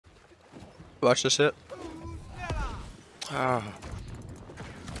Watch this hit. Ah.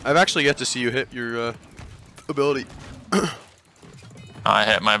 I've actually yet to see you hit your ability. I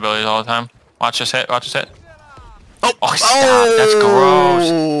hit my abilities all the time. Watch this hit. Watch this hit. Oh, oh stop! That's gross.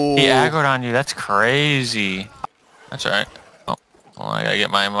 He aggroed on you. That's crazy. That's alright. Oh, well, I gotta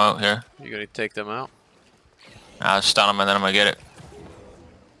get my emote here. You gonna take them out? I'll stun him and then I'm gonna get it.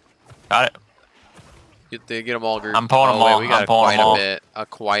 Got it. Get them all grouped. I'm pulling them wait, all. we got I'm pulling them all.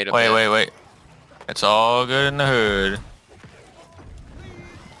 Quite a bit. Wait. It's all good in the hood.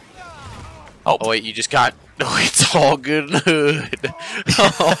 Oh wait, you just got. Oh, it's all good in the hood.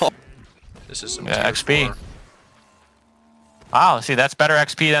 Oh. This is some XP. 4. Wow, see that's better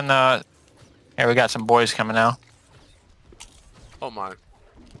XP than the. Here we got some boys coming now. Oh my.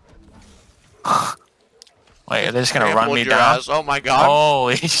 Wait, are they just gonna run me down? Ass. Oh my god.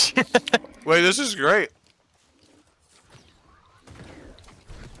 Holy shit. Wait, this is great.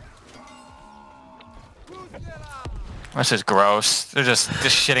 This is gross. They're just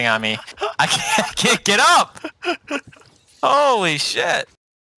shitting on me. I can't get up. Holy shit.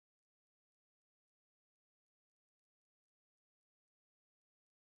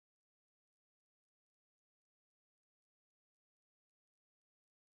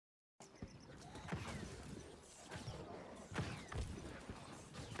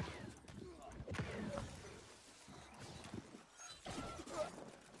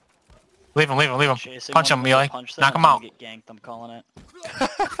 Leave him. Punch him, Melee. Knock him out. Get ganked, I'm calling it.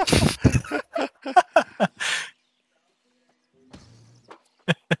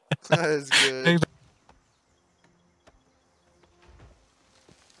 That is good.